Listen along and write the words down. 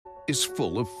is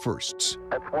full of firsts.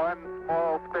 It's one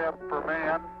small step for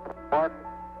man, one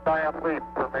giant leap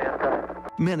for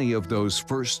mankind. Many of those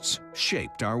firsts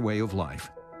shaped our way of life.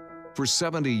 For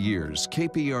 70 years,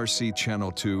 KPRC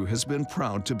Channel 2 has been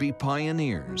proud to be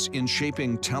pioneers in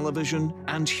shaping television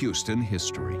and Houston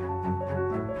history. In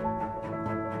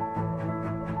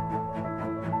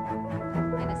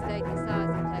a state the size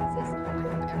of Texas,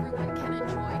 everyone can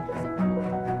enjoy.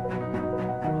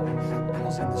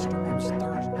 Calls in the storms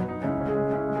Thursday.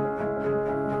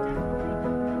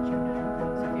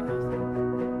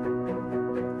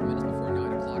 Minutes before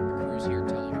 9 o'clock, the crew's here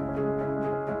telling her.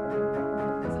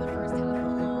 This is the first time in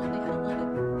a long they had 11.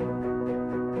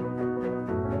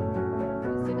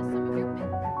 Send us some of your men.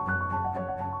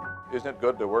 Isn't it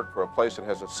good to work for a place that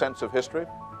has a sense of history?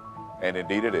 And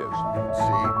indeed it is. See,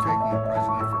 taking the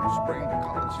president from Spring to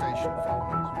College Station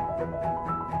following his...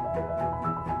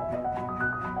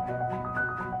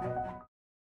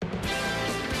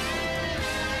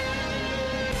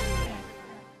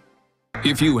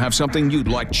 If you have something you'd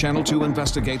like Channel 2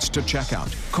 Investigates to check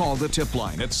out, call the tip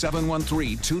line at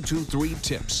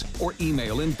 713-223-TIPS or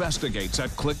email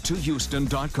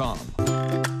investigates@click2houston.com.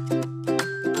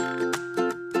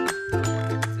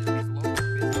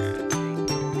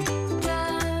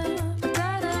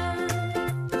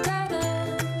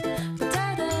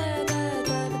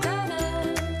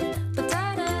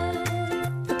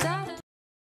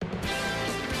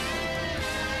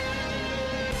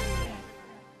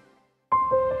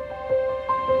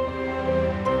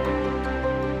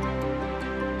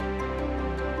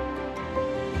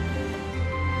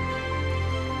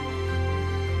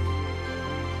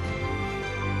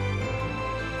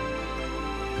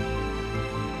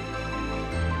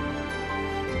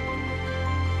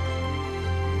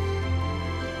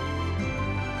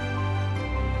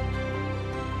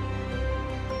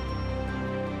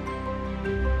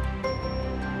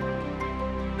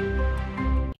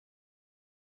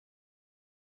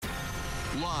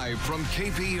 Live from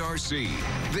KPRC,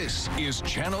 this is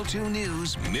Channel 2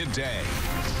 News Midday.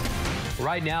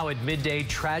 Right now at midday,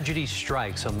 tragedy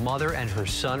strikes. A mother and her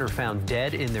son are found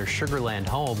dead in their Sugarland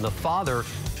home. The father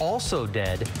also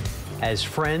dead as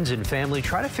friends and family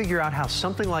try to figure out how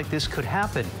something like this could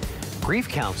happen. Grief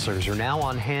counselors are now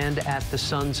on hand at the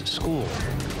son's school.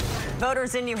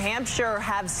 Voters in New Hampshire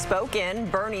have spoken.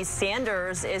 Bernie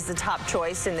Sanders is the top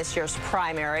choice in this year's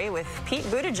primary, with Pete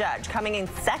Buttigieg coming in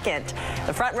second.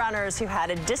 The frontrunners who had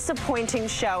a disappointing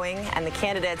showing and the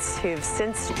candidates who've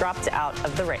since dropped out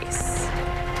of the race.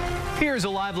 Here's a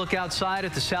live look outside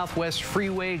at the Southwest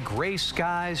Freeway. Gray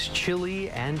skies, chilly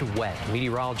and wet.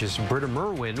 Meteorologist Britta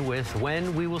Merwin with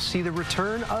when we will see the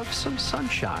return of some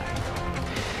sunshine.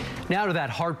 Now to that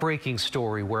heartbreaking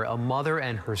story where a mother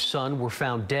and her son were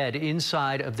found dead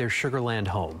inside of their Sugarland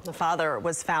home. The father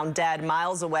was found dead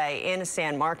miles away in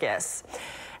San Marcos.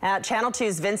 Channel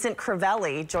 2's Vincent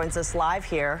Crivelli joins us live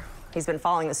here. He's been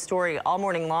following the story all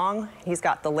morning long. He's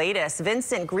got the latest.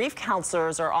 Vincent, grief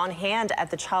counselors are on hand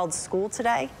at the child's school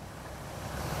today.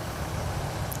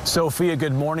 Sophia,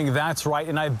 good morning. That's right.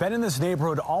 And I've been in this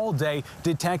neighborhood all day.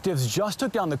 Detectives just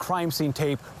took down the crime scene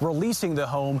tape, releasing the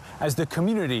home as the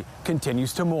community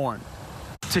continues to mourn.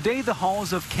 Today, the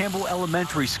halls of Campbell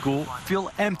Elementary School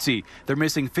feel empty. They're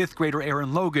missing 5th grader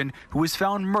Aaron Logan, who was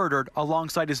found murdered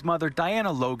alongside his mother,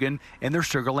 Diana Logan, in their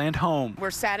Sugarland home. We're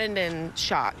saddened and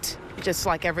shocked, just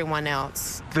like everyone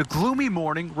else. The gloomy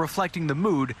morning reflecting the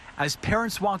mood as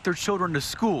parents walk their children to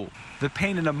school. The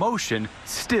pain and emotion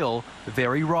still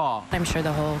very raw. I'm sure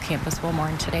the whole campus will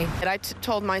mourn today. And I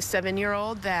told my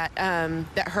 7-year-old that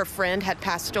that her friend had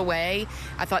passed away.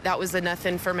 I thought that was enough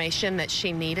information that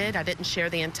she needed. I didn't share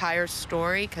the entire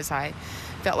story because I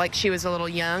felt like she was a little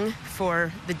young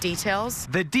for the details.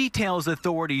 The details,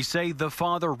 authorities say the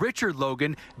father, Richard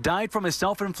Logan, died from a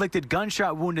self-inflicted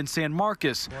gunshot wound in San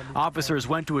Marcos. Officers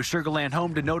went to a Sugarland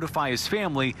home to notify his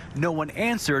family. No one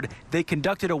answered. They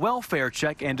conducted a welfare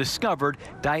check and discovered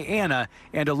Diana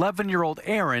and 11-year-old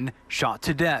Aaron shot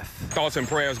to death. Thoughts and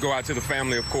prayers go out to the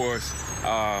family, of course.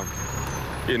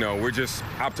 You know, we're just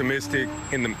optimistic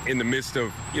in the midst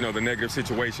of, you know, the negative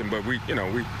situation, but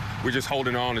we're just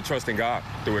holding on and trusting God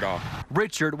through it all.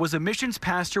 Richard was a missions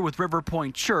pastor with River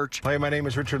Point Church. Hi, my name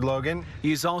is Richard Logan.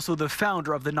 He's also the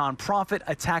founder of the nonprofit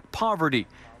Attack Poverty.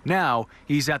 Now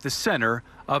he's at the center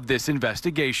of this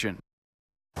investigation.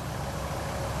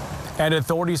 And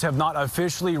authorities have not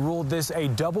officially ruled this a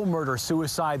double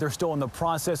murder-suicide. They're still in the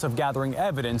process of gathering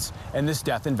evidence in this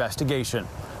death investigation.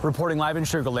 Reporting live in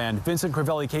Sugarland, Vincent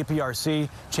Crivelli, KPRC,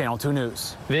 Channel 2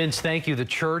 News. Vince, thank you. The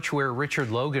church where Richard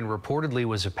Logan reportedly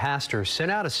was a pastor sent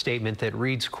out a statement that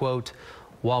reads, quote,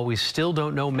 While we still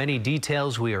don't know many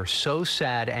details, we are so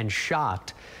sad and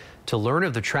shocked to learn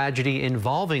of the tragedy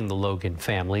involving the Logan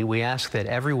family. We ask that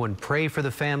everyone pray for the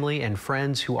family and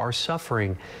friends who are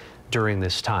suffering during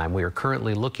this time. We are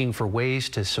currently looking for ways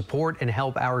to support and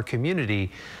help our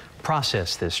community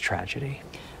process this tragedy.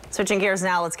 Switching gears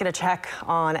now, let's get a check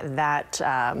on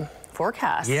that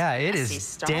forecast. Yeah, it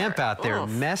is damp out there. Oof.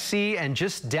 Messy and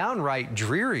just downright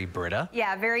dreary, Britta.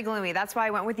 Yeah, very gloomy. That's why I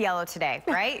went with yellow today,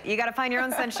 right? You got to find your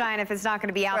own sunshine if it's not going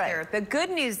to be out there. The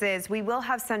good news is we will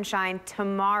have sunshine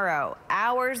tomorrow,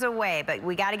 hours away, but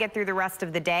we got to get through the rest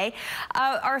of the day.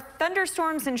 Our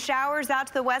thunderstorms and showers out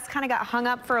to the west kind of got hung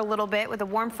up for a little bit with a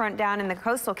warm front down in the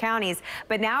coastal counties,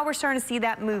 but now we're starting to see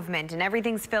that movement and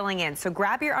everything's filling in. So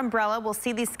grab your umbrella. We'll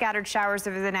see these scattered showers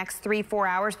over the next 3-4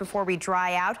 hours before we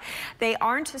dry out. They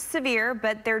aren't severe,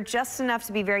 but they're just enough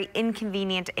to be very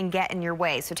inconvenient and get in your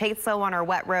way. So take it slow on our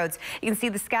wet roads. You can see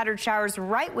the scattered showers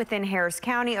right within Harris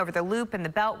County over the Loop and the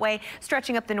Beltway,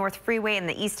 stretching up the North Freeway and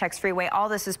the East Tex Freeway. All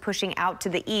this is pushing out to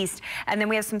the east. And then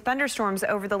we have some thunderstorms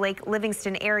over the Lake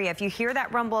Livingston area. If you hear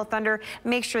that rumble of thunder,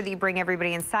 make sure that you bring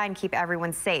everybody inside and keep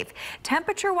everyone safe.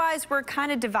 Temperature-wise, we're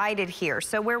kind of divided here.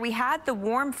 So where we had the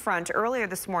warm front earlier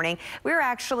this morning, we were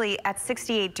actually at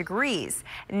 68 degrees.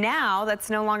 Now that's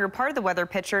no longer part of the weather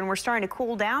picture, and we're starting to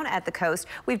cool down at the coast.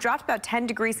 We've dropped about 10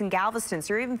 degrees in Galveston,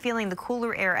 so you're even feeling the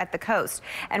cooler air at the coast.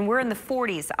 And we're in the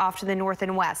 40s off to the north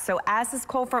and west. So as this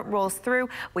cold front rolls through,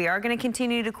 we are going to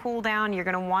continue to cool down. You're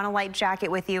going to want a light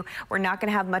jacket with you. We're not going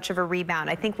to have much of a rebound.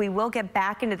 I think we will get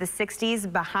back into the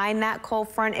 60s behind that cold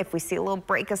front if we see a little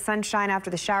break of sunshine after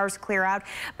the showers clear out.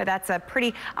 But that's a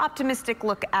pretty optimistic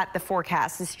look at the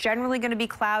forecast. It's generally going to be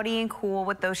cloudy and cool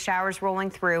with those showers rolling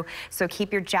through. So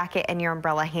keep your jacket and your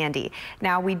umbrella handy.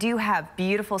 Now, we do have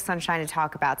beautiful sunshine to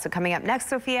talk about. So coming up next,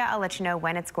 Sophia, I'll let you know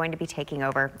when it's going to be taking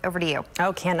over. Over to you.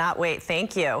 Oh, cannot wait.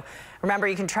 Thank you. Remember,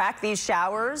 you can track these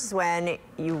showers when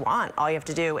you want. All you have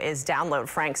to do is download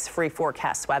Frank's free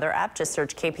forecast weather app. Just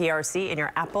search KPRC in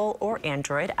your Apple or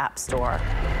Android app store.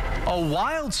 A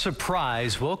wild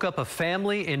surprise woke up a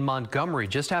family in Montgomery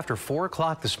just after 4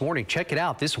 o'clock this morning. Check it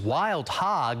out. This wild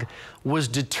hog was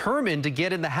determined to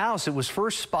get in the house. It was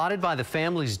first spotted by the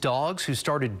family's dogs, who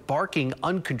started barking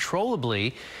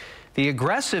uncontrollably. The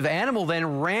aggressive animal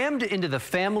then rammed into the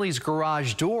family's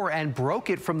garage door and broke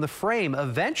it from the frame.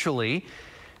 Eventually,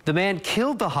 the man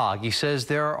killed the hog. He says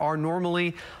there are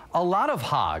normally a lot of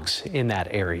hogs in that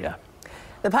area.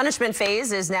 The punishment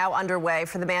phase is now underway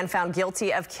for the man found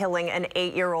guilty of killing an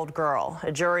 8-year-old girl.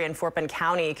 A jury in Fort Bend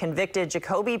County convicted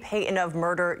Jacoby Payton of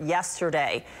murder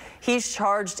yesterday. He's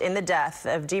charged in the death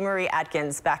of DeMarie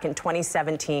Atkins back in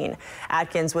 2017.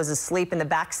 Atkins was asleep in the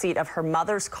backseat of her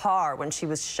mother's car when she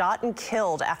was shot and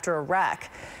killed after a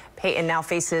wreck. Payton now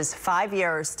faces 5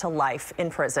 years to life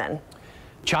in prison.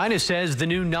 China says the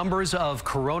new numbers of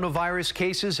coronavirus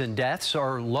cases and deaths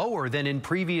are lower than in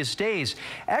previous days.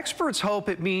 Experts hope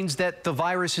it means that the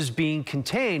virus is being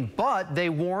contained, but they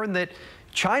warn that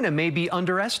China may be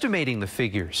underestimating the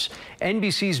figures.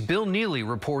 NBC's Bill Neely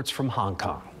reports from Hong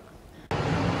Kong.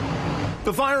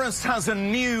 The virus has a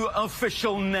new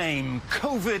official name,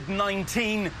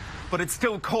 COVID-19, but it's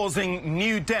still causing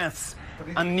new deaths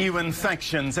and new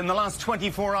infections. In the last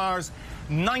 24 hours,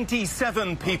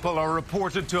 97 people are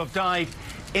reported to have died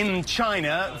in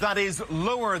China. That is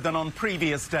lower than on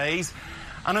previous days.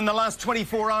 And in the last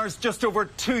 24 hours, just over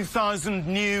 2,000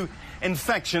 new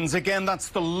infections. Again, that's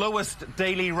the lowest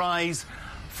daily rise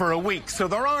for a week. So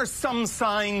there are some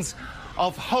signs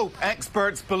of hope.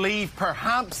 Experts believe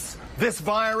perhaps this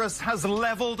virus has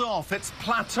leveled off. It's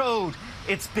plateaued.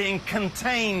 It's being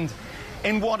contained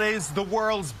in what is the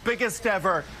world's biggest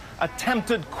ever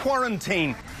attempted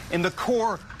quarantine in the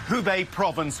core Hubei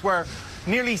province, where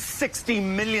nearly 60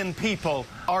 million people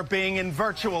are being in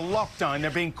virtual lockdown. They're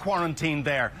being quarantined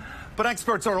there. But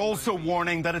experts are also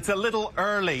warning that it's a little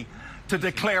early to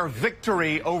declare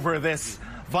victory over this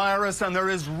virus, and there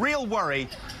is real worry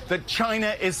that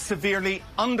China is severely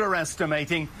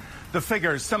underestimating the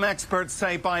figures. Some experts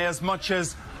say by as much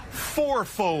as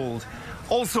 4-fold.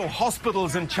 Also,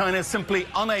 hospitals in China simply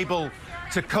unable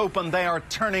to cope, and they are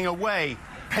turning away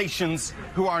patients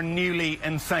who are newly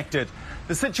infected.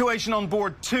 The situation on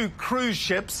board 2 cruise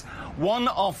ships, one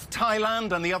off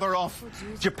Thailand and the other off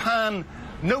Japan,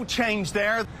 no change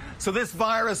there. So this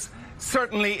virus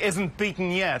certainly isn't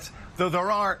beaten yet, though there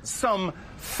are some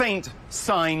faint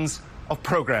signs of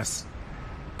progress.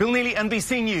 Bill Neely,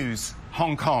 NBC News,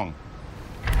 Hong Kong.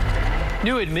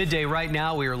 New at midday right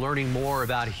now, we are learning more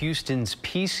about Houston's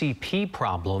PCP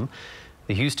problem.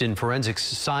 The Houston Forensic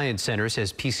Science Center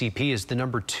says PCP is the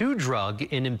 #2 drug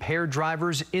in impaired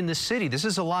drivers in the city. This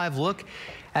is a live look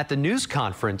At the news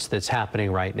conference that's happening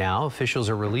right now, officials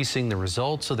are releasing the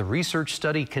results of the research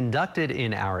study conducted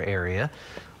in our area.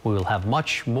 We will have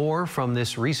much more from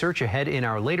this research ahead in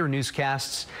our later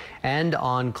newscasts and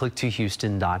on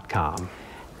click2houston.com.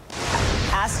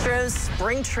 Astros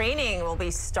spring training will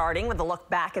be starting with a look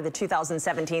back at the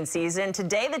 2017 season.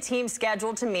 Today, the team's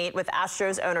scheduled to meet with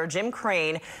Astros owner Jim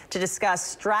Crane to discuss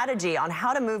strategy on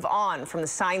how to move on from the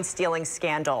sign-stealing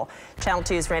scandal. Channel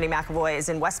 2's Randy McAvoy is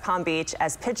in West Palm Beach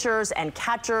as pitchers and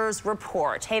catchers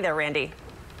report. Hey there, Randy.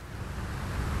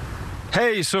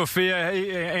 Hey, Sophia.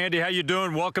 Hey, Andy. How you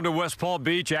doing? Welcome to West Palm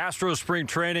Beach. Astros spring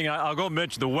training. I'll go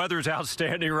mention the weather's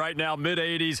outstanding right now,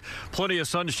 mid-80s, plenty of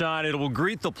sunshine. It will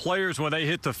greet the players when they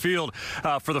hit the field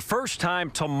for the first time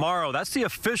tomorrow. That's the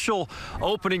official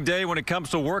opening day when it comes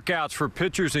to workouts for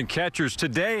pitchers and catchers.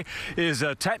 Today is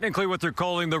technically what they're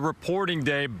calling the reporting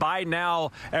day. By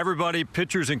now, everybody,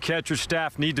 pitchers and catcher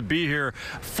staff, need to be here.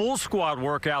 Full squad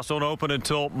workouts don't open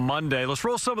until Monday. Let's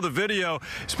roll some of the video.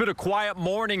 It's been a quiet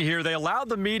morning here. They allowed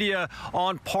the media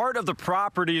on part of the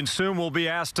property and soon will be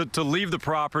asked to leave the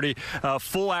property.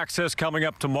 Full access coming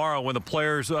up tomorrow when the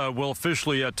players will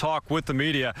officially talk with the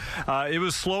media. It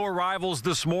was slow arrivals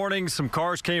this morning. Some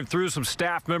cars came through, some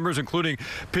staff members, including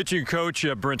pitching coach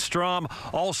Brent Strom.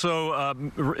 Also,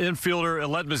 infielder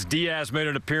Ledmus Diaz made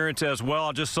an appearance as well.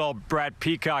 I just saw Brad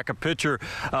Peacock, a pitcher,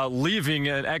 leaving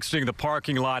and exiting the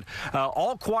parking lot.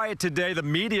 All quiet today. The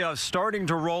media starting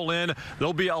to roll in.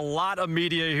 There'll be a lot of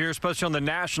media here, especially on the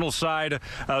national side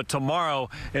tomorrow.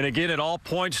 And again, it all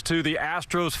points to the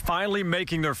Astros finally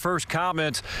making their first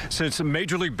comments since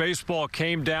Major League Baseball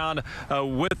came down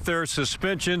with their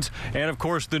suspensions and, of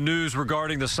course, the news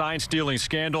regarding the sign-stealing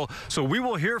scandal. So we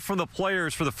will hear from the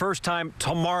players for the first time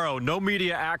tomorrow. No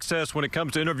media access when it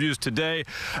comes to interviews today.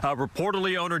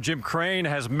 Reportedly, owner Jim Crane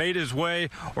has made his way,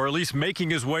 or at least making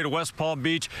his way, to West Palm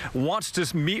Beach, wants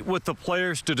to meet with the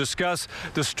players to discuss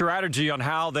the strategy on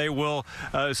how they will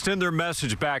send their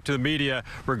message back to the media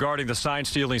regarding the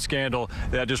sign-stealing scandal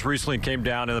that just recently came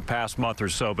down in the past month or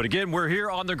so. But again, we're here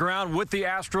on the ground with the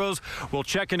Astros. We'll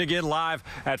check in again live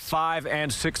at 5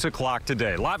 and 6 o'clock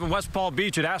today. Live in West Palm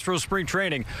Beach at Astros spring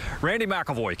training, Randy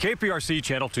McAvoy, KPRC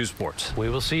Channel 2 Sports. We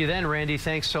will see you then, Randy.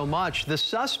 Thanks so much. The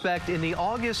suspect in the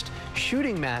August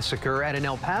shooting massacre at an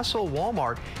El Paso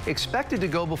Walmart expected to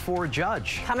go before a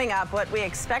judge. Coming up, what we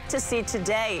expect to see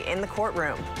today in the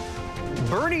courtroom.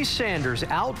 Bernie Sanders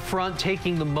out front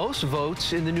taking the most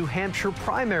votes in the New Hampshire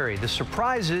primary, the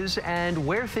surprises and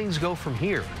where things go from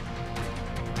here.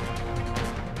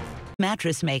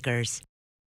 Mattress makers.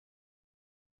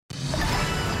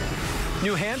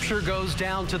 New Hampshire goes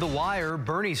down to the wire.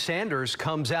 Bernie Sanders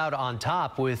comes out on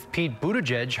top with Pete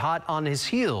Buttigieg hot on his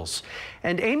heels.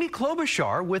 And Amy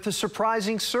Klobuchar with a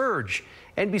surprising surge.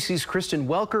 NBC's Kristen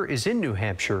Welker is in New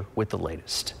Hampshire with the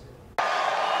latest.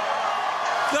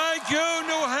 Thank you,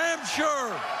 New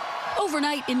Hampshire.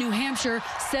 Overnight in New Hampshire,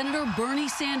 Senator Bernie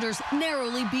Sanders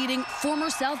narrowly beating former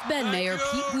South Bend Mayor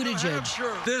Pete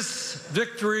Buttigieg. This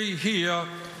victory here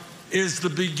is the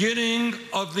beginning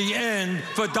of the end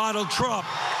for Donald Trump.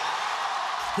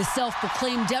 The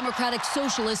self-proclaimed Democratic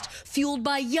socialist fueled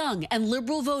by young and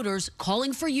liberal voters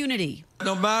calling for unity.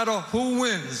 No matter who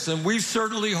wins, and we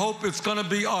certainly hope it's going to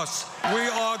be us, we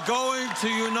are going to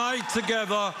unite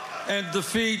together and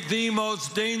defeat the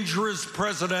most dangerous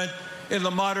president in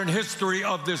the modern history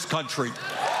of this country.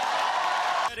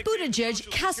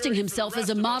 Buttigieg, casting himself as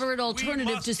a moderate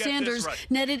alternative to Sanders,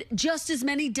 netted just as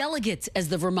many delegates as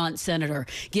the Vermont senator,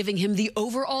 giving him the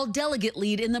overall delegate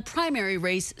lead in the primary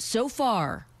race so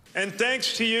far. And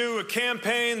thanks to you, a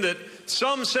campaign that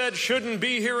some said shouldn't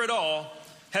be here at all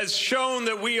has shown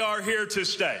that we are here to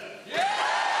stay.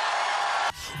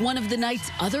 One of the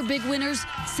night's other big winners,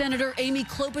 Senator Amy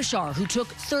Klobuchar, who took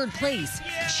third place.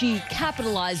 She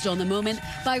capitalized on the moment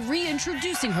by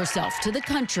reintroducing herself to the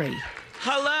country.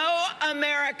 Hello,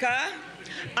 America.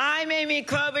 I'm Amy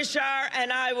Klobuchar,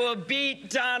 and I will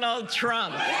beat Donald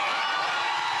Trump.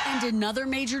 And another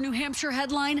major New Hampshire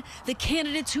headline, the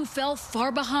candidates who fell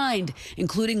far behind,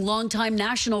 including longtime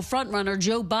national frontrunner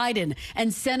Joe Biden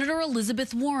and Senator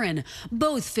Elizabeth Warren.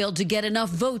 Both failed to get enough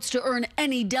votes to earn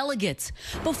any delegates.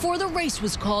 Before the race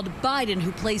was called, Biden,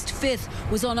 who placed fifth,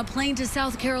 was on a plane to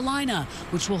South Carolina,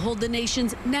 which will hold the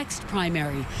nation's next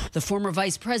primary. The former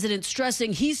vice president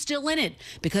stressing he's still in it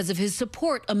because of his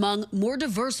support among more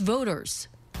diverse voters.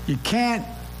 You can't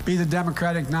be the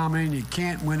Democratic nominee, and you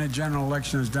can't win a general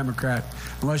election as Democrat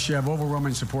unless you have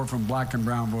overwhelming support from black and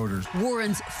brown voters.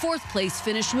 Warren's fourth place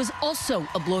finish was also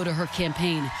a blow to her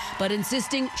campaign, but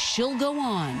insisting she'll go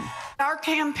on. Our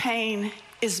campaign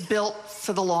is built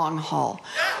for the long haul.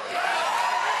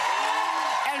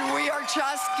 and we are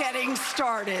just getting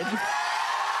started.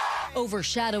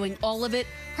 Overshadowing all of it,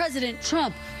 President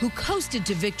Trump, who coasted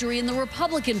to victory in the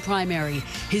Republican primary.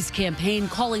 His campaign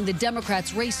calling the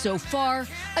Democrats' race so far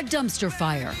a dumpster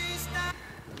fire.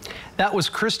 That was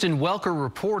Kristen Welker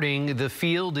reporting. The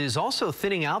field is also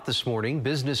thinning out this morning.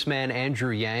 Businessman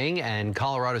Andrew Yang and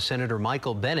Colorado Senator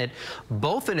Michael Bennet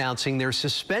both announcing they're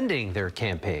suspending their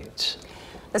campaigns.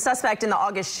 The suspect in the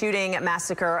August shooting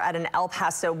massacre at an El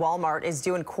Paso Walmart is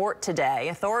due in court today.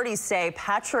 Authorities say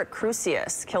Patrick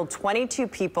Crusius killed 22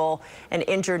 people and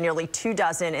injured nearly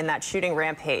 24 in that shooting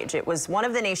rampage. It was one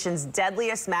of the nation's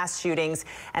deadliest mass shootings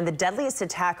and the deadliest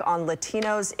attack on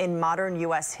Latinos in modern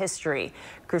U.S. history.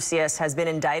 Crusius has been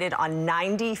indicted on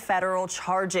 90 federal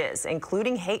charges,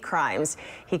 including hate crimes.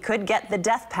 He could get the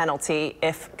death penalty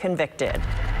if convicted.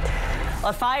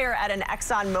 A fire at an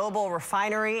ExxonMobil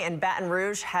refinery in Baton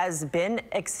Rouge has been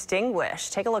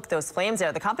extinguished. Take a look at those flames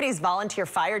there. The company's volunteer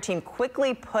fire team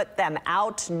quickly put them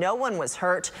out. No one was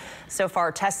hurt. So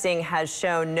far, testing has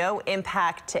shown no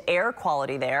impact to air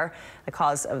quality there. The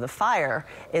cause of the fire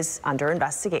is under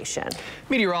investigation.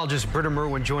 Meteorologist Britta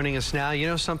Merwin joining us now. You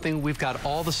know something? We've got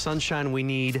all the sunshine we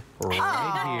need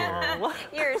right here.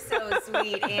 You're so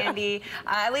sweet, Andy.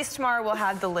 At least tomorrow we'll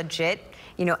have the legit,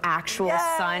 actual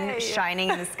sun shining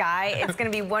in the sky. It's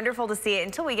going to be wonderful to see it.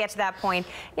 Until we get to that point,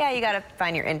 you got to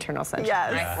find your internal sunshine.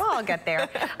 Yes. Right? Well, I'll get there.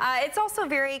 It's also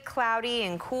very cloudy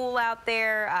and cool out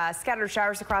there. Scattered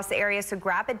showers across the area, so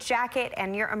grab a jacket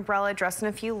and your umbrella, dress in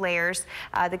a few layers.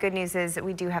 The good news is that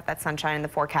we do have that sunshine in the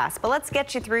forecast. But let's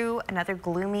get you through another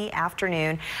gloomy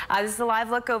afternoon. This is a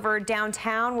live look over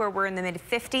downtown where we're in the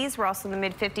mid-50s. We're also in the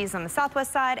mid-50s on the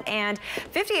southwest side and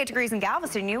 58 degrees in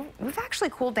Galveston. We've actually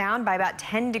cooled down by about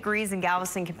 10 degrees in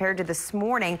Galveston compared to this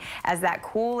morning as that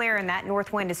cool air and that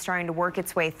north wind is starting to work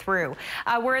its way through.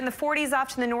 We're in the 40s off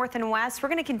to the north and west. We're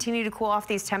going to continue to cool off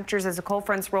these temperatures as the cold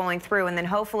front's rolling through, and then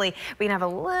hopefully we can have a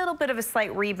little bit of a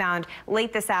slight rebound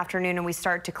late this afternoon and we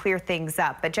start to clear things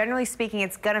up. But generally speaking,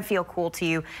 it's going to feel cool to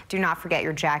you. Do not forget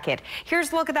your jacket.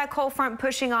 Here's a look at that cold front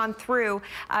pushing on through.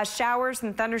 Showers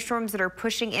and thunderstorms that are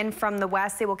pushing in from the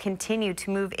west. They will continue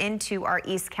to move into our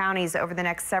east counties over the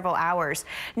next several hours.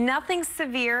 Nothing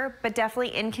severe, but definitely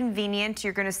inconvenient.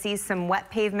 You're going to see some wet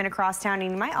pavement across town,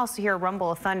 and you might also hear a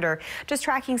rumble of thunder. Just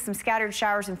tracking some scattered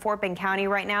showers in Fort Bend County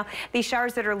right now. These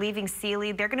showers that are leaving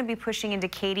Sealy, they're going to be pushing into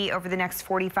Katy over the next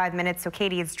 45 minutes. So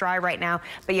Katy, it's dry right now,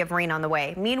 but you have rain on the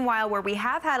way. Meanwhile, where we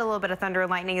have had a little bit of thunder and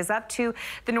lightning is up to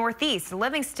the northeast.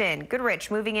 Livingston,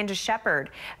 Goodrich, moving into Shepherd.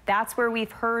 That's where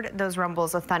we've heard those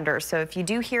rumbles of thunder. So if you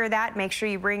do hear that, make sure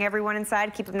you bring everyone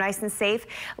inside, keep them nice and safe.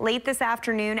 Late this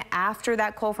afternoon, after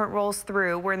that cold front rolls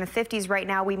through, we're in the 50s right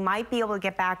now. We might be able to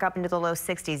get back up into the low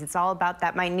 60s. It's all about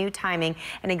that minute timing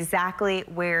and exactly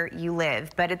where you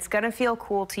live. But it's going to feel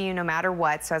cool to you no matter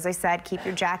what. So as I said, keep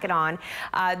your jacket on.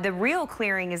 The real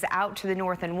clearing is out to the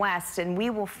north and west, and we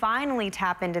will finally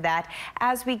tap into that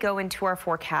as we go into our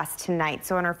forecast tonight.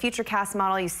 So in our Futurecast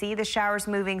model, you see the showers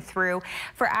moving through.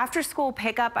 For after school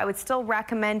pickup, I would still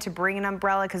recommend to bring an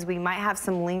umbrella because we might have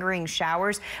some lingering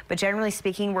showers. But generally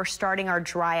speaking, we're starting our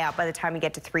dry out by the time we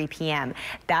get to 3 p.m.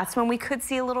 That's when we could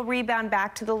see a little rebound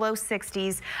back to the low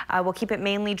 60s. We'll keep it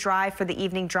mainly dry for the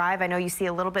evening drive. I know you see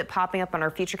a little bit popping up on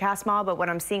our Futurecast model, but what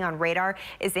I'm seeing on radar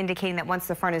is indicating that once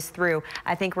the front is through,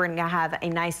 I think we're going to have a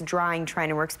nice drying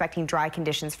trend, and we're expecting dry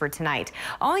conditions for tonight.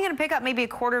 Only going to pick up maybe a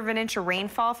 1/4 inch of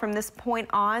rainfall from this point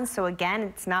on. So again,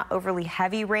 it's not overly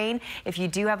heavy rain. If you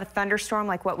do have a thunderstorm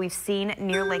like what we've seen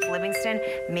near Lake Livingston,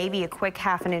 maybe a quick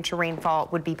 1/2 inch of rainfall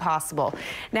would be possible.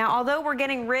 Now, although we're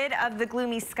getting rid of the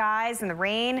gloomy skies and the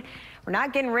rain, we're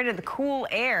not getting rid of the cool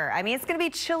air. I mean, it's going to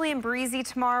be chilly and breezy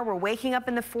tomorrow. We're waking up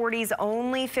in the 40s,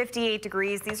 only 58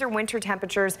 degrees. These are winter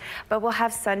temperatures, but we'll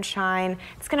have sunshine.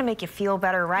 It's going to make you feel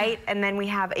better, right? And then we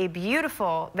have a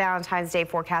beautiful Valentine's Day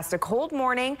forecast. A cold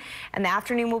morning, and the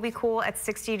afternoon will be cool at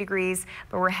 60 degrees,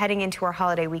 but we're heading into our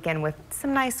holiday weekend with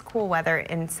some nice cool weather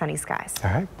and sunny skies. All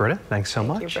right, Britta, thanks so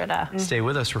much. Thank you, Britta. Stay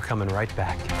with us. We're coming right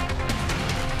back.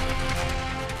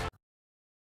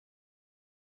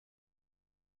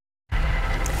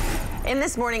 In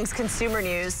this morning's consumer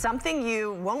news, something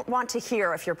you won't want to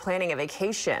hear if you're planning a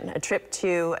vacation. A trip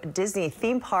to Disney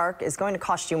theme park is going to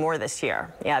cost you more this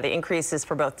year. Yeah, the increase is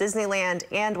for both Disneyland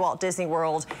and Walt Disney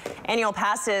World. Annual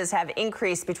passes have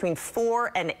increased between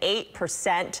 4% and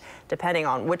 8%, depending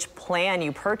on which plan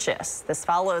you purchase. This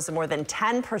follows a more than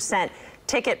 10%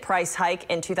 ticket price hike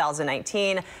in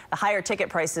 2019. The higher ticket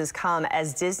prices come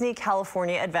as Disney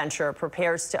California Adventure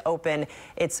prepares to open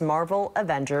its Marvel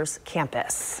Avengers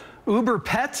campus. Uber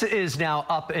Pets is now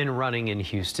up and running in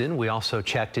Houston. We also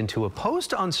checked into a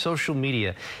post on social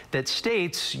media that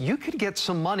states you could get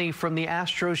some money from the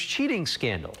Astros cheating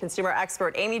scandal. Consumer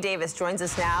expert Amy Davis joins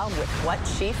us now with what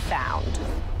she found.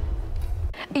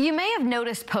 You may have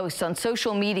noticed posts on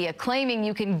social media claiming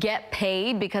you can get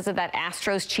paid because of that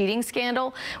Astros cheating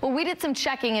scandal. Well, we did some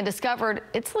checking and discovered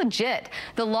it's legit.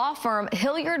 The law firm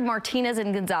Hilliard, Martinez &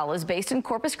 Gonzalez, based in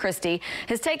Corpus Christi,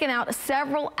 has taken out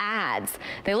several ads.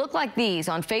 They look like these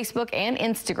on Facebook and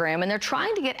Instagram, and they're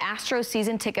trying to get Astros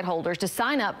season ticket holders to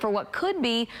sign up for what could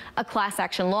be a class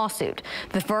action lawsuit.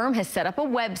 The firm has set up a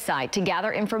website to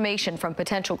gather information from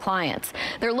potential clients.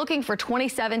 They're looking for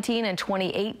 2017 and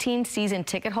 2018 season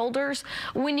ticket holders.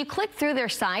 When you click through their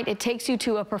site, it takes you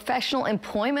to a professional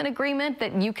employment agreement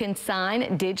that you can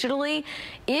sign digitally.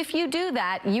 If you do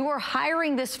that, you are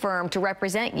hiring this firm to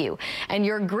represent you, and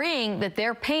you're agreeing that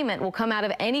their payment will come out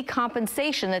of any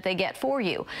compensation that they get for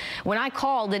you. When I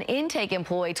called, an intake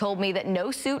employee told me that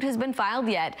no suit has been filed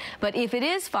yet, but if it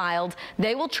is filed,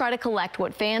 they will try to collect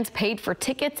what fans paid for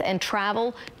tickets and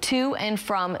travel to and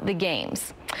from the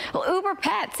games. Well, Uber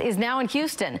Pets is now in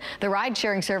Houston. The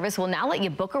ride-sharing service will now let you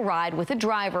book a ride with a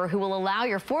driver who will allow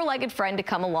your four-legged friend to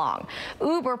come along.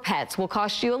 Uber Pets will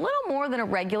cost you a little more than a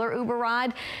regular Uber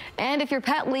ride, and if your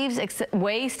pet leaves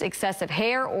waste, excessive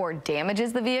hair, or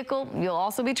damages the vehicle, you'll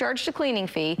also be charged a cleaning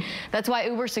fee. That's why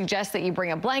Uber suggests that you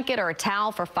bring a blanket or a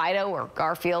towel for Fido or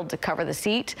Garfield to cover the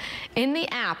seat. In the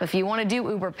app, if you want to do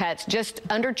Uber Pets, just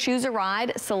under Choose a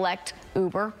Ride, select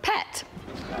Uber Pet.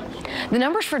 The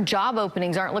numbers for job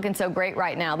openings aren't looking so great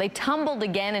right now. They tumbled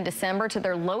again in December to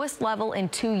their lowest level in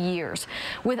 2 years.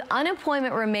 With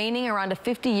unemployment remaining around a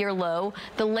 50-year low,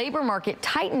 the labor market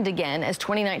tightened again as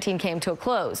 2019 came to a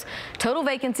close. Total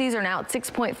vacancies are now at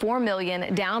 6.4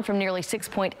 million, down from nearly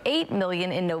 6.8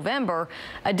 million in November.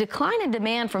 A decline in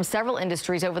demand from several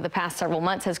industries over the past several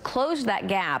months has closed that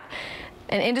gap.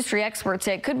 And industry experts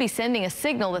say it could be sending a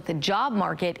signal that the job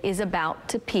market is about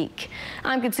to peak.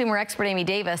 I'm consumer expert Amy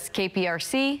Davis,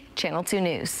 KPRC, Channel 2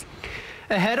 News.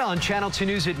 Ahead on Channel 2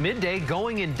 News at midday,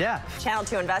 going in depth. Channel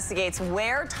 2 investigates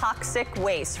where toxic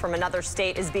waste from another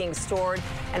state is being stored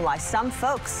and why some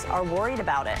folks are worried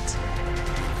about it.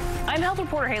 I'm health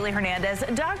reporter Haley Hernandez.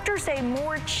 Doctors say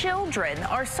more children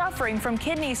are suffering from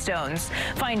kidney stones.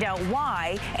 Find out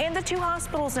why, and the 2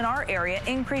 hospitals in our area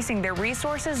increasing their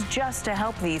resources just to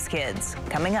help these kids.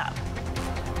 Coming up.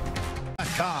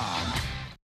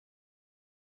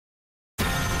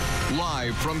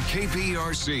 Live from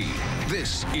KPRC,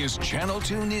 this is Channel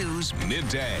 2 News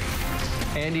Midday.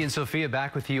 Andy and Sophia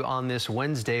back with you on this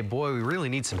Wednesday. Boy, we really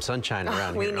need some sunshine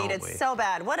around here, We need it so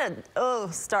bad. What a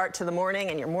start to the morning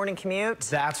and your morning commute.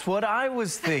 That's what I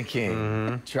was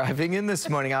thinking. Driving in this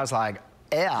morning, I was like,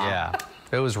 yeah.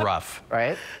 It was rough.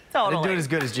 Right? Totally. I didn't do it as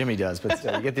good as Jimmy does, but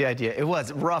still, you get the idea. It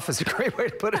was rough is a great way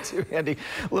to put it too, Andy.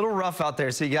 A little rough out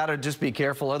there, so you got to just be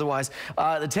careful. Otherwise,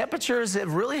 the temperatures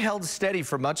have really held steady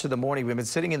for much of the morning. We've been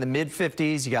sitting in the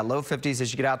mid-50s. You got low 50s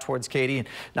as you get out towards Katy, and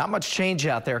not much change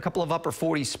out there. A couple of upper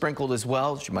 40s sprinkled as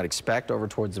well, as you might expect, over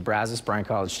towards the Brazos, Bryan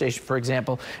College Station, for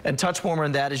example, and touch warmer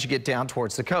than that as you get down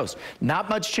towards the coast. Not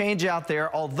much change out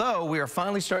there, although we are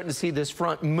finally starting to see this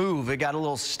front move. It got a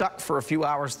little stuck for a few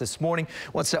hours this morning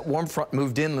once that warm front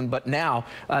moved inland, but now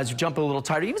as you jump a little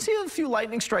tighter, you even see a few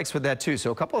lightning strikes with that too. So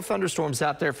a couple of thunderstorms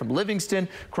out there from Livingston,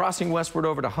 crossing westward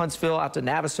over to Huntsville, out to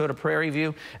Navasota, Prairie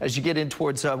View. As you get in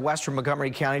towards western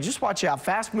Montgomery County, just watch out.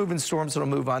 Fast moving storms that'll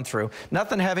move on through.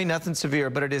 Nothing heavy, nothing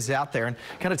severe, but it is out there. And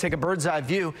kind of take a bird's eye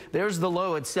view. There's the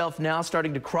low itself now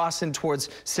starting to cross in towards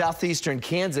southeastern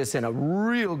Kansas, and a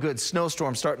real good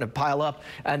snowstorm starting to pile up.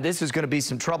 And this is going to be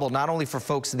some trouble, not only for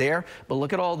folks there, but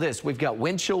look at all this. We've got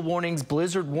wind chill warnings,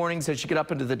 blizzard warnings as you get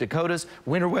up into the Dakotas,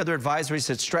 winter weather advisories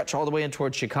that stretch all the way in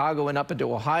towards Chicago and up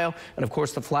into Ohio, and of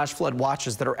course the flash flood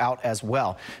watches that are out as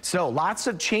well. So lots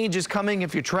of changes coming.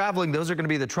 If you're traveling, those are going to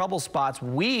be the trouble spots.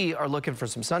 We are looking for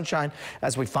some sunshine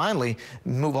as we finally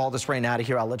move all this rain out of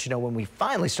here. I'll let you know when we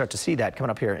finally start to see that coming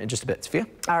up here in just a bit. Sophia?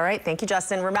 All right. Thank you,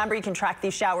 Justin. Remember, you can track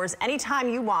these showers anytime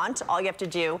you want. All you have to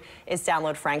do is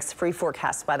download Frank's free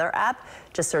forecast weather app.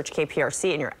 Just search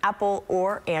KPRC in your Apple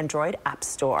or Android app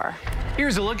store.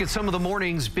 Here's a look at some of the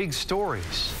morning's big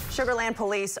stories. Sugar Land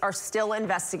police are still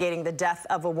investigating the death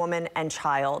of a woman and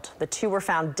child. The two were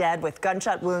found dead with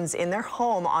gunshot wounds in their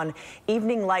home on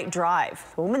Evening Light Drive.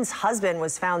 The woman's husband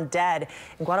was found dead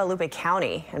in Guadalupe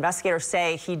County. Investigators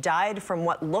say he died from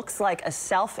what looks like a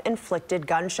self-inflicted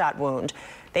gunshot wound.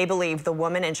 They believe the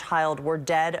woman and child were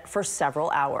dead for several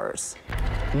hours.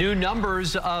 New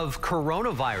numbers of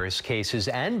coronavirus cases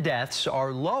and deaths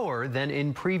are lower than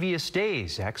in previous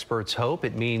days. Experts hope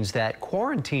it means that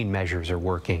quarantine measures are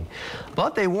working.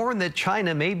 But they warn that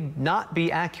China may not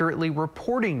be accurately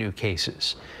reporting new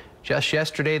cases. Just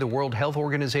yesterday, the World Health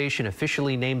Organization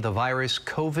officially named the virus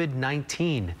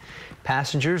COVID-19.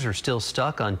 Passengers are still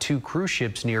stuck on 2 cruise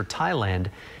ships near Thailand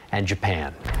and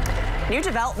Japan. New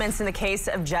developments in the case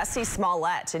of Jussie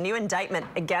Smollett. A new indictment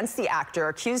against the actor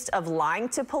accused of lying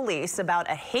to police about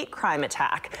a hate crime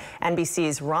attack.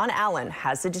 NBC's Ron Allen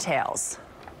has the details.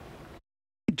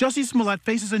 Jussie Smollett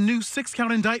faces a new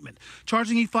 6-count indictment,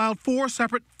 charging he filed 4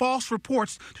 separate false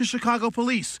reports to Chicago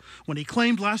police when he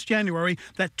claimed last January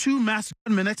that 2 masked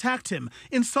gunmen attacked him,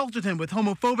 insulted him with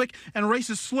homophobic and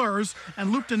racist slurs,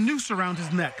 and looped a noose around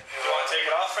his neck. You want to take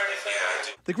it off or anything?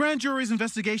 The grand jury's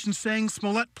investigation saying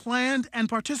Smollett planned and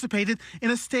participated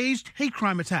in a staged hate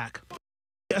crime attack.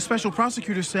 A special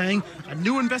prosecutor saying a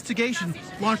new investigation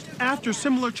launched after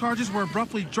similar charges were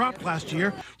abruptly dropped last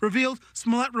year revealed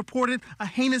Smollett reported a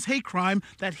heinous hate crime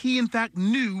that he in fact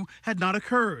knew had not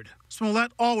occurred.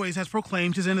 Smollett always has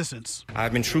proclaimed his innocence.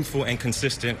 I've been truthful and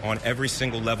consistent on every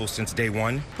single level since day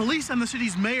one. Police and the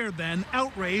city's mayor then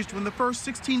outraged when the first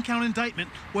 16-count indictment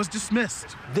was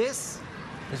dismissed. This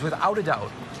is without a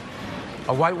doubt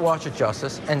a whitewash of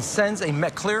justice and sends a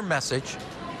clear message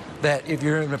that if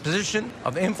you're in a position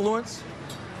of influence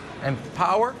and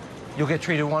power, you'll get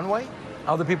treated one way,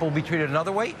 other people will be treated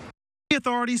another way. The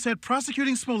authorities said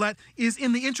prosecuting Smollett is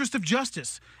in the interest of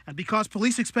justice, and because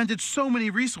police expended so many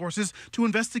resources to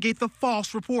investigate the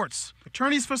false reports.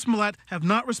 Attorneys for Smollett have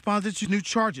not responded to new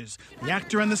charges. The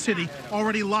actor and the city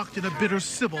already locked in a bitter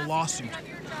civil lawsuit.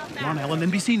 Ron Allen,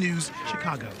 NBC News,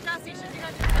 Chicago.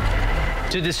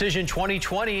 To Decision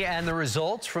 2020 and the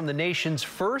results from the nation's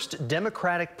first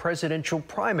Democratic presidential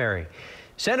primary.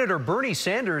 Senator Bernie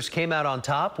Sanders came out on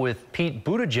top with Pete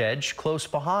Buttigieg close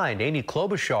behind. Amy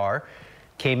Klobuchar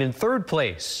came in 3rd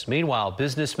place. Meanwhile,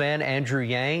 businessman Andrew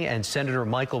Yang and Senator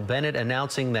Michael Bennet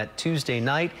announcing that Tuesday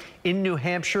night in New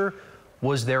Hampshire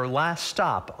was their last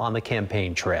stop on the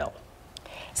campaign trail.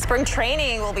 Spring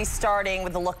training will be starting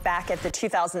with a look back at the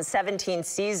 2017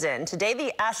 season. Today,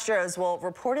 the Astros will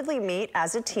reportedly meet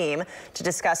as a team to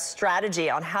discuss strategy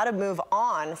on how to move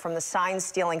on from the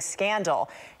sign-stealing scandal.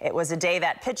 It was a day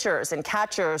that pitchers and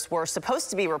catchers were supposed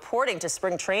to be reporting to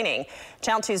spring training.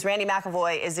 Channel 2's Randy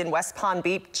McAvoy is in West Palm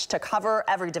Beach to cover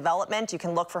every development. You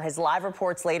can look for his live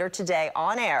reports later today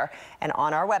on air and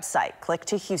on our website,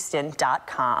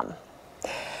 clicktohouston.com.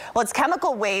 Well, it's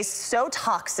chemical waste so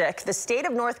toxic, the state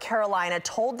of North Carolina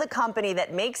told the company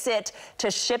that makes it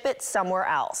to ship it somewhere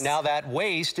else. Now that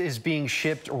waste is being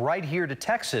shipped right here to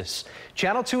Texas.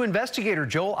 Channel 2 investigator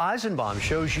Joel Eisenbaum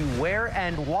shows you where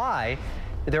and why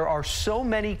there are so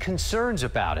many concerns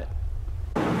about it.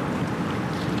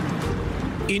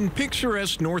 In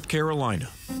picturesque North Carolina,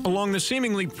 along the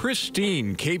seemingly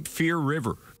pristine Cape Fear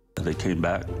River. They came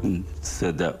back and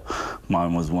said that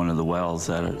mine was one of the wells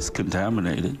that is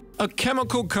contaminated. A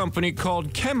chemical company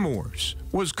called Chemours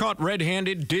was caught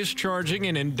red-handed discharging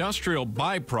an industrial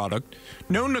byproduct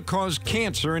known to cause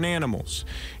cancer in animals.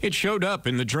 It showed up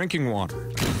in the drinking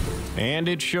water. And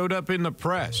it showed up in the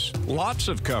press. Lots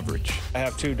of coverage. I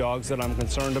have 2 dogs that I'm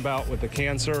concerned about with the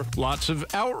cancer. Lots of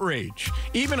outrage.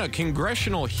 Even a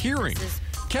congressional hearing.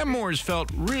 Chemours felt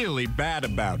really bad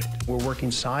about it. We're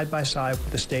working side by side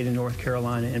with the state of North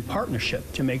Carolina in partnership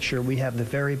to make sure we have the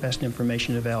very best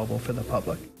information available for the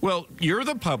public. Well, you're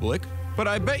the public, but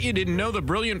I bet you didn't know the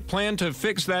brilliant plan to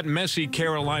fix that messy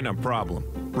Carolina problem.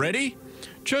 Ready?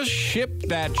 Just ship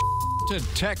that to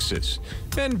Texas,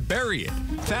 then bury it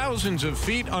thousands of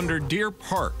feet under Deer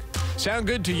Park. Sound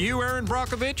good to you, Erin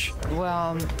Brockovich?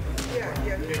 Well,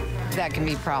 that can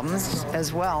be problems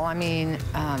as well. I mean,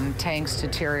 tanks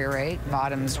deteriorate,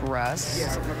 bottoms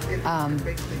rust,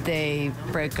 they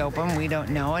break open, we don't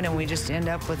know it, and we just end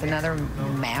up with another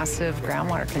massive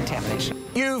groundwater contamination.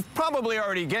 You've probably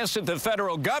already guessed that the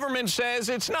federal government says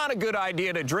it's not a good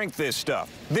idea to drink this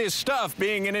stuff. This stuff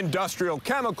being an industrial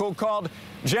chemical called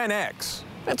Gen X.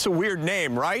 That's a weird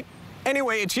name, right?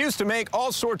 Anyway, it's used to make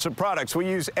all sorts of products we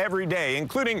use every day,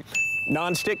 including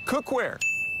nonstick cookware,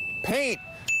 paint,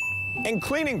 and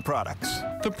cleaning products.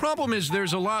 The problem is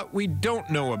there's a lot we don't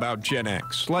know about Gen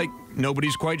X, like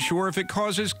nobody's quite sure if it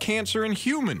causes cancer in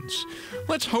humans.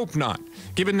 Let's hope not,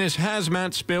 given this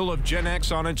hazmat spill of Gen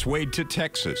X on its way to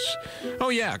Texas. Oh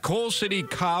yeah, Coal City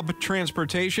Cobb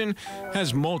Transportation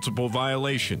has multiple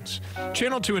violations.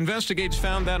 Channel 2 Investigates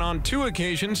found that on 2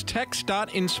 occasions,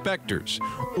 TxDOT inspectors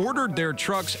ordered their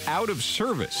trucks out of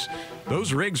service.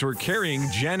 Those rigs were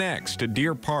carrying Gen X to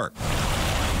Deer Park.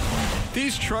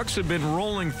 These trucks have been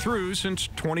rolling through since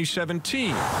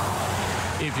 2017.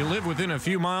 If you live within a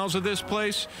few miles of this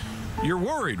place, you're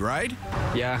worried, right?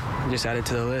 Yeah, just add it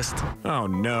to the list. Oh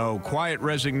no, quiet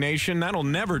resignation, that'll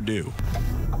never do.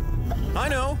 I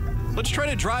know. Let's try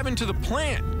to drive into the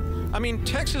plant. I mean,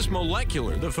 Texas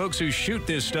Molecular, the folks who shoot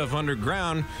this stuff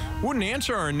underground, wouldn't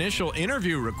answer our initial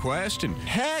interview request, and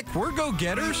heck, we're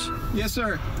go-getters. Yes,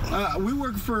 sir. We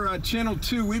work for Channel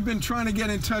 2. We've been trying to get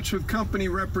in touch with company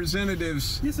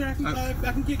representatives. Yes, sir. I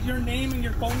can get your name and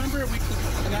your phone number, and I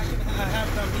can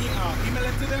have them email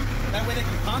it to them. That way they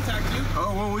can contact you.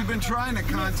 Oh, well, we've been trying to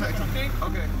contact them.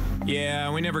 Okay. Yeah,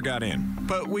 we never got in.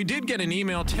 But we did get an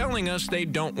email telling us they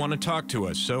don't want to talk to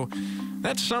us, so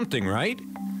that's something, right?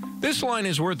 This line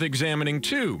is worth examining,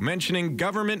 too, mentioning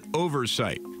government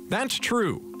oversight. That's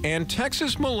true. And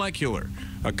Texas Molecular,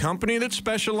 a company that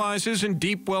specializes in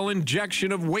deep well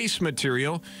injection of waste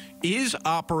material, is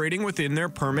operating within their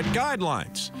permit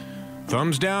guidelines.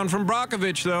 Thumbs down from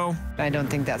Brockovich, though. I don't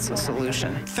think that's a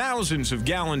solution. Thousands of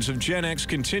gallons of Gen X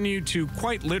continue to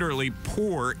quite literally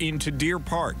pour into Deer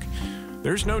Park.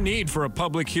 There's no need for a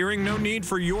public hearing, no need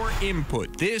for your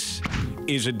input. This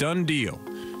is a done deal.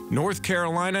 North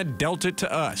Carolina dealt it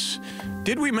to us.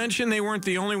 Did we mention they weren't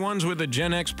the only ones with a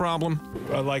Gen X problem?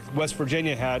 Like West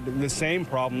Virginia had the same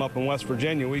problem up in West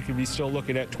Virginia. We could be still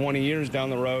looking at 20 years down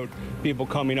the road, people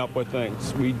coming up with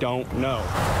things. We don't know.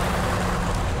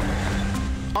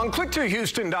 On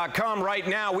click2houston.com right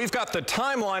now, we've got the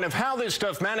timeline of how this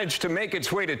stuff managed to make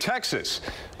its way to Texas,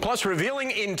 plus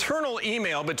revealing internal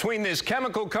email between this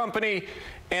chemical company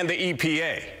and the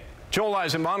EPA. Joel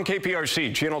Eisenbaum,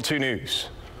 KPRC, Channel 2 News.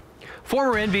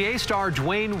 Former NBA star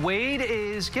Dwayne Wade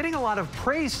is getting a lot of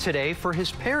praise today for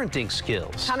his parenting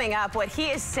skills. Coming up, what he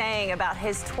is saying about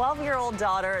his 12-year-old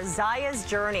daughter Zaya's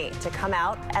journey to come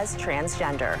out as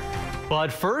transgender. But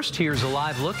first, here's a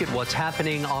live look at what's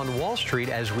happening on Wall Street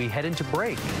as we head into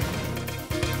break.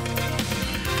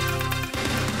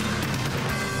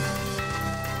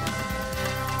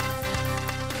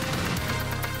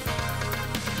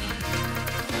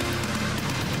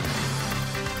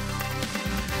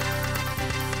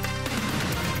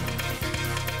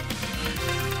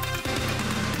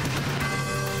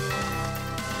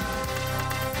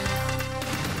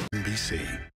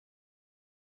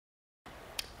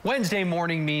 Wednesday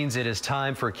morning means it is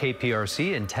time for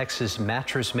KPRC and Texas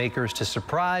mattress makers to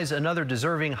surprise another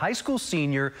deserving high school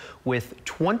senior with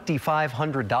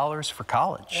 $2,500 for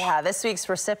college. Yeah, this week's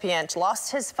recipient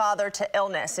lost his father to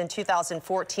illness in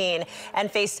 2014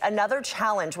 and faced another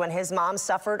challenge when his mom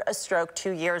suffered a stroke 2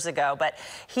 years ago. But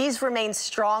he's remained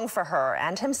strong for her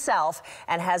and himself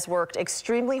and has worked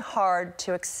extremely hard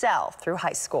to excel through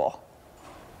high school.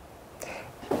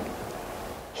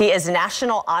 He is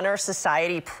National Honor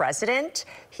Society president.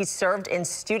 He served in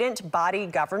student body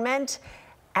government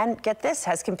and, get this,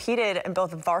 has competed in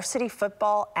both varsity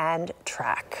football and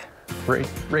track.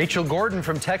 Rachel Gordon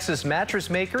from Texas Mattress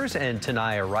Makers and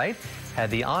Tanaya Wright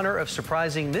had the honor of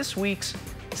surprising this week's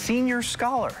senior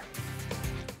scholar.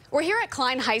 We're here at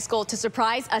Klein High School to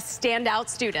surprise a standout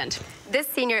student. This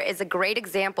senior is a great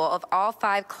example of all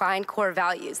 5 Klein core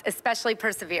values, especially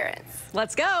perseverance.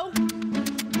 Let's go.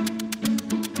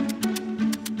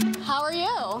 How are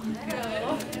you?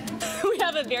 Good. We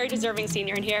have a very deserving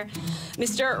senior in here,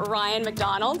 Mr. Ryan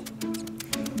McDonald.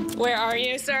 Where are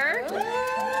you, sir?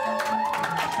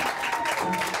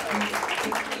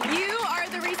 You are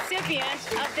the recipient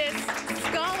of this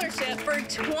scholarship for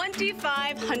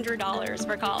 $2,500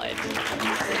 for college.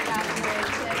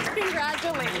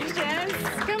 Congratulations.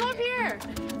 Come up here.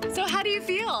 So how do you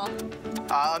feel?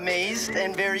 Amazed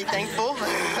and very thankful.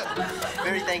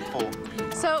 Very thankful.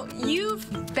 So you've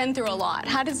been through a lot.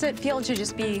 How does it feel to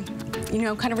just be,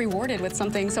 kind of rewarded with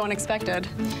something so unexpected?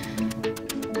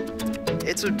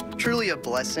 It's truly a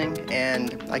blessing,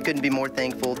 and I couldn't be more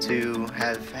thankful to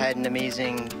have had an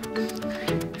amazing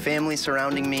family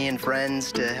surrounding me and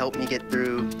friends to help me get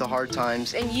through the hard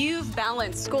times. And you've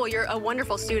balanced school. You're a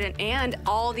wonderful student and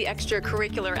all the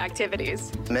extracurricular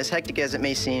activities. As hectic as it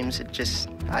may seem,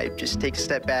 I just take a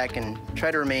step back and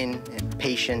try to remain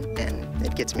patient, and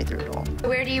it gets me through it all.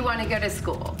 Where do you want to go to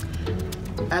school?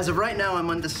 As of right now,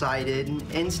 I'm undecided.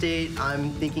 In-state,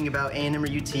 I'm thinking about A&M or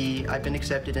UT. I've been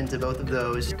accepted into both of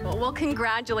those. Well,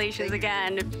 congratulations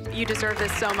again. You deserve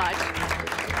this so much.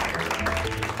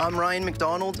 I'm Ryan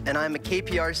McDonald, and I'm a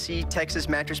KPRC Texas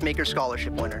Mattress Maker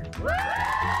Scholarship winner.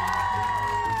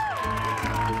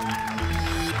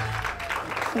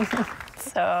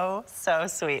 So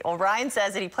sweet. Well, Ryan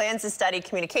says that he plans to study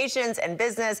communications and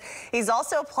business. He's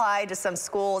also applied to some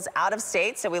schools out of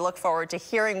state, so we look forward to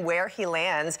hearing where he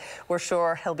lands. We're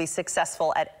sure he'll be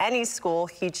successful at any school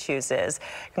he chooses.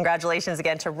 Congratulations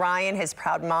again to Ryan, his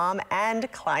proud mom,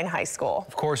 and Klein High School.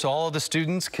 Of course, all of the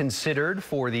students considered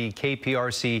for the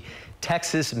KPRC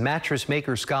Texas Mattress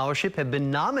Maker Scholarship have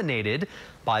been nominated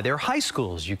by their high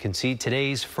schools. You can see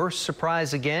today's first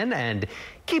surprise again and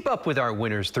keep up with our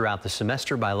winners throughout the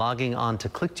semester by logging on to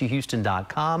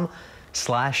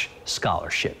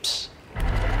click2houston.com/scholarships.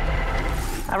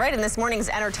 All right, in this morning's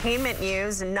entertainment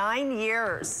news, 9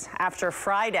 years after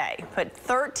Friday put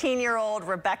 13-year-old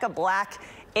Rebecca Black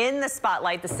in the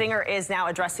spotlight. The singer is now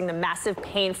addressing the massive,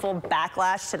 painful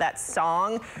backlash to that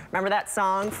song. Remember that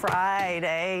song,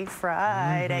 Friday,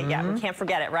 Friday? Yeah, we can't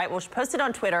forget it, right? Well, she posted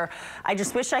on Twitter, I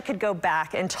just wish I could go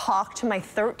back and talk to my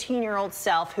 13-year-old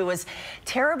self who was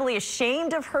terribly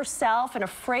ashamed of herself and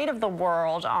afraid of the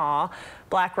world. Aw.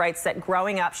 Black writes that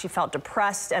growing up, she felt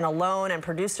depressed and alone, and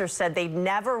producers said they'd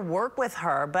never work with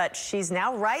her, but she's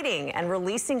now writing and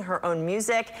releasing her own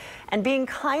music and being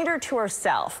kinder to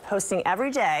herself. Posting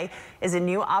every day is a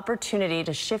new opportunity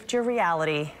to shift your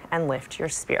reality and lift your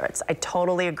spirits. I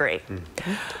totally agree.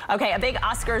 Okay, a big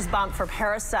Oscars bump for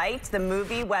Parasite. The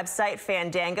movie website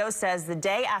Fandango says the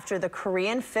day after the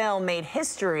Korean film made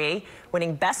history,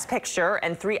 winning Best Picture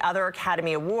and 3 other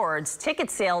Academy Awards,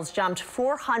 ticket sales jumped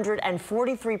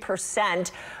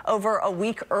 443% over a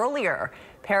week earlier.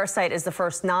 Parasite is the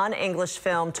first non-English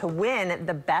film to win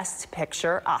the Best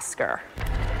Picture Oscar.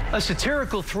 A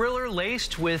satirical thriller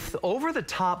laced with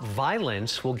over-the-top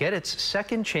violence will get its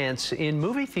second chance in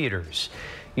movie theaters.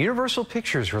 Universal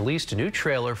Pictures released a new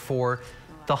trailer for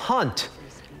The Hunt,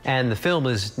 and the film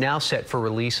is now set for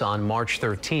release on March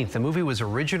 13th. The movie was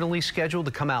originally scheduled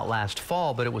to come out last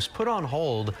fall, but it was put on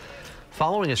hold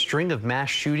following a string of mass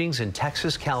shootings in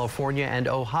Texas, California, and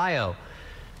Ohio.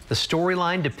 The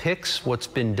storyline depicts what's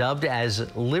been dubbed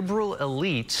as liberal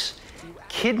elites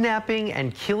kidnapping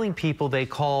and killing people they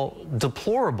call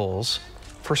deplorables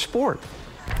for sport.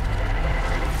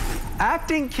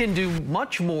 Acting can do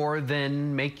much more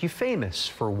than make you famous.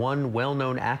 For one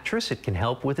well-known actress, it can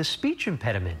help with a speech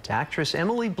impediment. Actress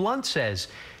Emily Blunt says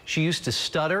she used to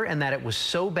stutter and that it was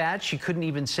so bad she couldn't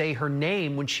even say her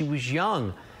name when she was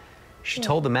young. She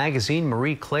told the magazine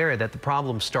Marie Claire that the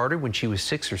problem started when she was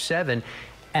 6 or 7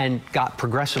 and got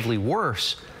progressively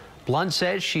worse. Blunt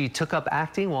says she took up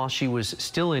acting while she was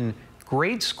still in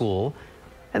grade school,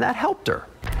 and that helped her.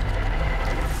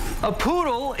 A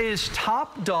poodle is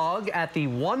top dog at the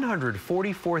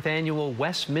 144th annual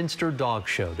Westminster Dog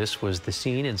Show. This was the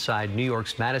scene inside New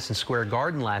York's Madison Square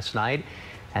Garden last night,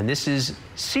 and this is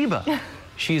Siba.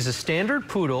 She's a standard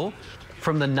poodle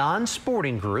from the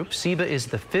non-sporting group. Siba is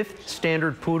the 5th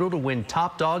standard poodle to win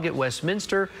top dog at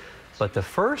Westminster, but the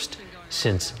first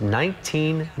since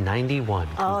 1991.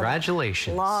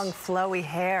 Congratulations. Long, flowy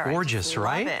hair. Gorgeous,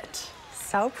 right? Love it.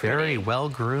 So pretty. Very well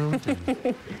groomed.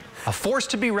 And a force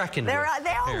to be reckoned with.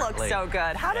 They all look so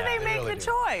good. How do they make the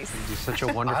choice? You do such a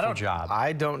wonderful job.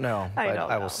 I don't know.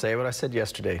 I will say what I said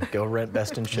yesterday. Go rent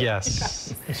Best in Show.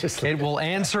 Yes. It will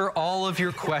answer all of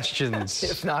your questions.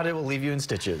 If not, it will leave you in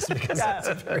stitches, because that's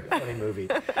a very funny movie.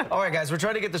 All right, guys, we're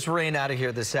trying to get this rain out of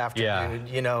here this afternoon.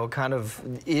 You know, kind of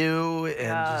ew and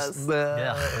just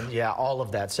and all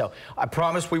of that. So I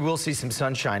promise we will see some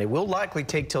sunshine. It will likely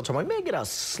take till tomorrow. We may get a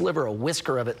sliver, a whisker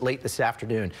of it late this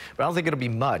afternoon, but I don't think it'll be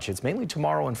much. It's mainly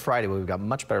tomorrow and Friday where we've got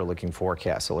much better looking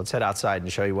forecast. So let's head outside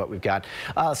and show you what we've got.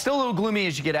 Still a little gloomy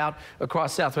as you get out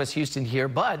across southwest Houston here,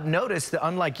 but notice that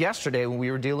unlike yesterday when we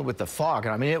were dealing with the fog,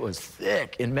 and I mean it was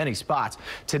thick in many spots,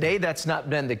 today that's not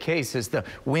been the case as the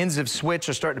winds have switched,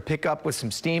 are starting to pick up with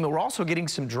some steam, and we're also getting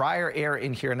some drier air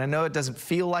in here. And I know it doesn't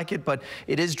feel like it, but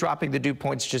it is dropping the dew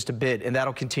points just a bit, and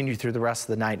that'll continue through the rest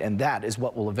of the night, and that is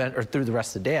what will through the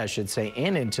rest of the day, I should say,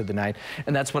 and into the night,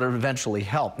 and that's what will eventually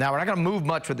help. Now, we're not going to move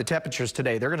much with the temperatures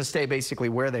today. They're going to stay basically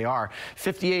where they are.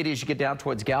 58 as you get down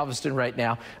towards Galveston right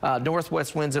now.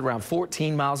 Northwest winds at around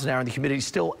 14 miles an hour, and the humidity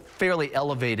still fairly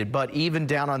elevated, but even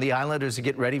down on the island as we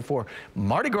get ready for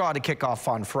Mardi Gras to kick off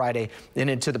on Friday and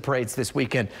into the parades this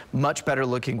weekend. Much better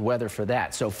looking weather for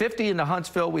that. So 50 in the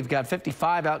Huntsville. We've got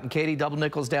 55 out in Katy, Double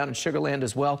Nickels down in Sugar Land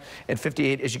as well, and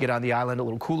 58 as you get on the island. A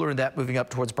little cooler in that, moving up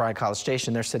towards Bryan College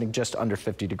Station. They're sitting just under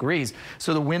 50 degrees.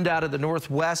 So the wind out of the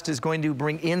northwest is going to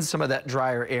bring in some of that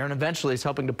drier air, and eventually it's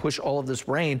helping to push all of this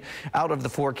rain out of the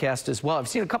forecast as well. I've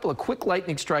seen a couple of quick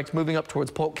lightning strikes moving up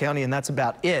towards Polk County, and that's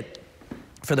about it.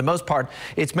 For the most part,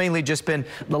 it's mainly just been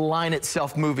the line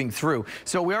itself moving through.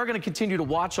 So we are going to continue to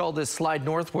watch all this slide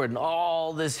northward and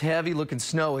all this heavy looking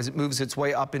snow as it moves its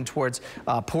way up in towards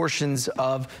portions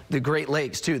of the Great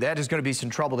Lakes too. That is going to be some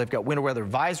trouble. They've got winter weather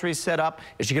advisories set up.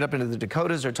 As you get up into the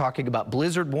Dakotas, they're talking about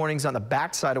blizzard warnings on the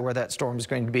backside of where that storm is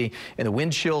going to be, and the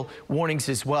wind chill warnings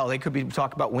as well. They could be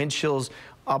talking about wind chills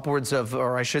upwards of,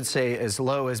 or I should say, as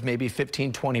low as maybe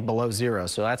 15, 20 below zero.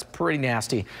 So that's pretty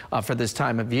nasty for this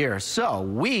time of year. So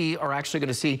we are actually going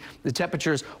to see the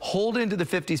temperatures hold into the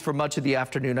 50s for much of the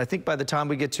afternoon. I think by the time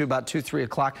we get to about 2, 3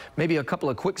 o'clock, maybe a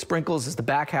couple of quick sprinkles as the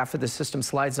back half of the system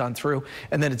slides on through,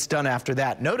 and then it's done after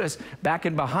that. Notice back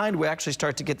and behind, we actually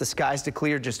start to get the skies to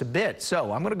clear just a bit.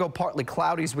 So I'm going to go partly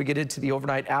cloudy as we get into the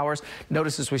overnight hours.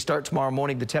 Notice as we start tomorrow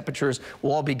morning, the temperatures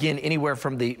will all begin anywhere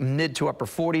from the mid to upper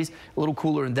 40s, a little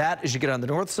cooler in that as you get on the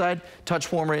north side,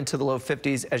 touch warmer into the low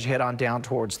 50s as you head on down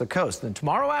towards the coast. Then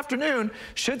tomorrow afternoon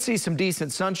should see some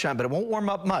decent sunshine, but it won't warm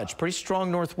up much. Pretty strong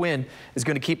north wind is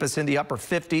going to keep us in the upper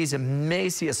 50s and may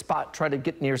see a spot try to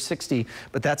get near 60,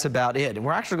 but that's about it. And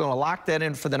we're actually going to lock that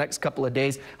in for the next couple of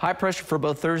days. High pressure for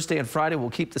both Thursday and Friday will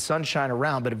keep the sunshine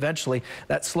around, but eventually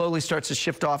that slowly starts to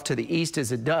shift off to the east.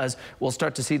 As it does, we'll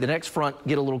start to see the next front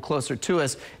get a little closer to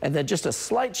us, and then just a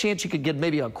slight chance you could get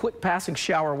maybe a quick passing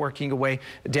shower working away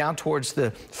down towards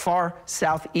the far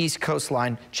southeast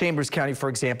coastline, Chambers County, for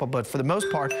example. But for the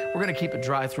most part, we're going to keep it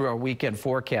dry through our weekend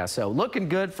forecast. So looking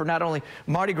good for not only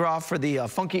Mardi Gras, for the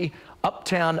funky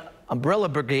Uptown Umbrella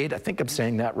Brigade. I think I'm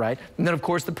saying that right. And then, of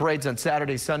course, the parades on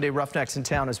Saturday, Sunday, Roughnecks in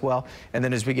town as well. And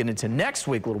then as we get into next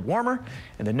week, a little warmer.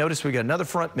 And then notice we got another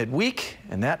front midweek,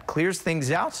 and that clears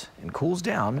things out and cools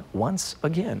down once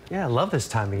again. Yeah, I love this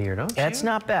time of year, don't you? That's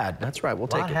not bad. That's right. We'll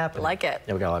take it. Happening. Like it.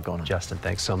 Yeah, we got a lot going on. Justin,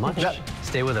 thanks so much.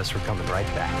 Stay with us. We're coming right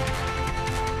back.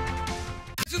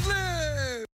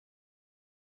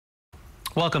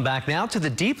 Welcome back now to the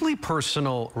deeply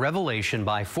personal revelation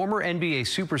by former NBA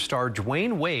superstar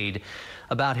Dwayne Wade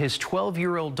about his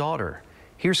 12-year-old daughter.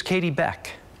 Here's Katie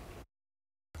Beck.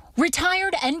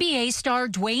 Retired NBA star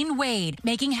Dwayne Wade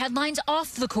making headlines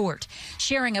off the court,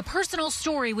 sharing a personal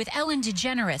story with Ellen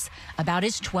DeGeneres about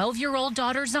his 12-year-old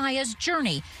daughter Zaya's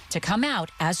journey to come out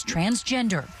as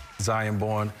transgender. Zion,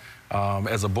 born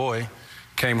as a boy,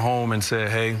 came home and said,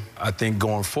 hey, I think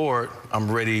going forward,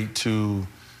 I'm ready to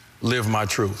live my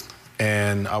truth.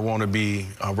 And I want to be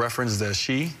referenced as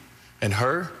she and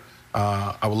her.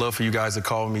 I would love for you guys to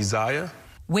call me Zaya.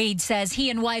 Wade says he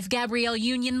and wife Gabrielle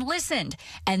Union listened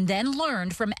and then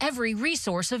learned from every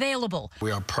resource available.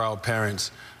 We are proud parents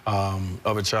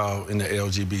of a child in the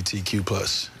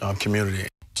LGBTQ+ community.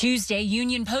 Tuesday,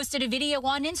 Union posted a video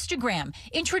on Instagram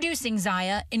introducing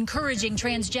Zaya, encouraging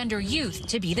transgender youth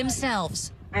to be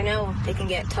themselves. I know it can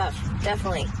get tough,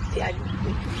 definitely.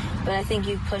 But I think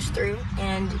you push through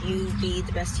and you be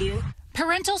the best you.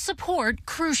 Parental support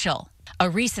crucial. A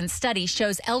recent study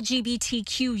shows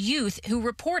LGBTQ youth who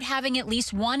report having at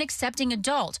least one accepting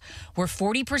adult were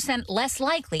 40% less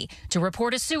likely to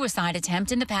report a suicide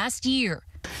attempt in the past year.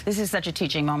 This is such a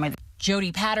teaching moment.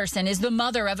 Jody Patterson is the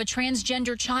mother of a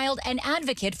transgender child and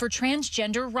advocate for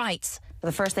transgender rights.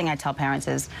 The first thing I tell parents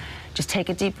is just take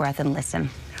a deep breath and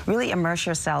listen. Really immerse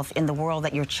yourself in the world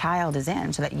that your child is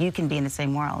in so that you can be in the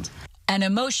same world. An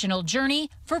emotional journey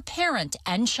for parent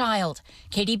and child.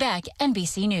 Katie Beck,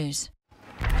 NBC News.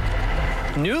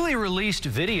 Newly released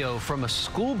video from a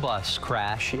school bus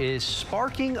crash is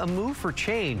sparking a move for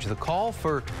change. The call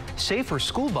for safer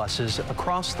school buses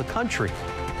across the country.